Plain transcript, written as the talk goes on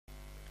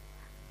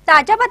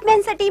ताज्या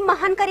बातम्यांसाठी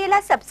महान करेला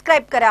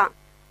सबस्क्राइब करा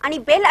आणि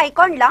बेल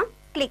आयकॉनला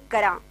क्लिक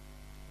करा।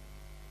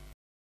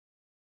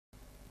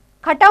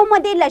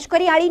 खटावमध्ये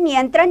लष्करी आळी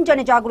नियंत्रण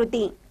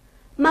जनजागृती।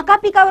 मका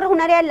पिकावर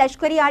होणाऱ्या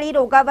लष्करी आळी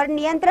रोगावर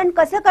नियंत्रण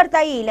कसं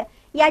करता येईल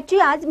याची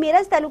आज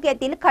मिरज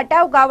तालुक्यातील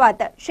खटाव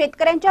गावात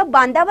शेतकऱ्यांच्या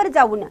बांधावर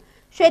जाऊन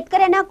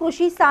शेतकऱ्यांना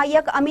कृषी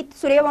सहाय्यक अमित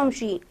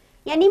सूर्यवंशी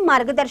यांनी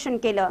मार्गदर्शन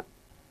केलं।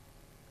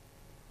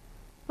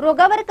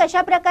 रोगावर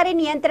कशा प्रकारे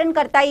नियंत्रण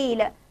करता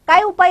येईल,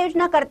 काय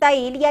उपाययोजना करता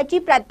येईल याची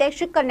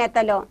प्रात्यक्षिक करण्यात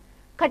आलं।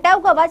 खटाव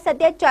गावात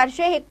सध्या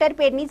 400 हेक्टर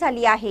पेरणी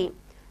झाली आहे।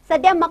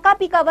 सध्या मका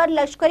पिकावर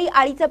लष्करी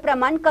आळीचं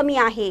प्रमाण कमी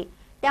आहे,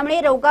 त्यामुळे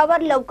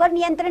रोगावर लवकर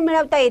नियंत्रण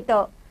मिळवता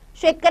येतं।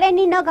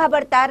 शेतकऱ्यांनी न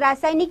घाबरता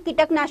रासायनिक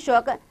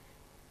कीटकनाशक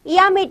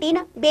इयामेटिन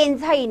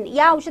बेन्झाईन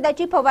या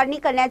औषधाची फवारणी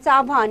करण्याचं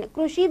आवाहन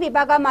कृषी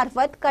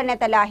विभागामार्फत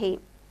करण्यात आलं आहे।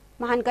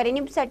 महान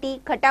करेनिमसाठी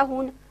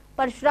खटावहून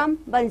परशुराम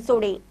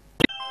बनसोडे।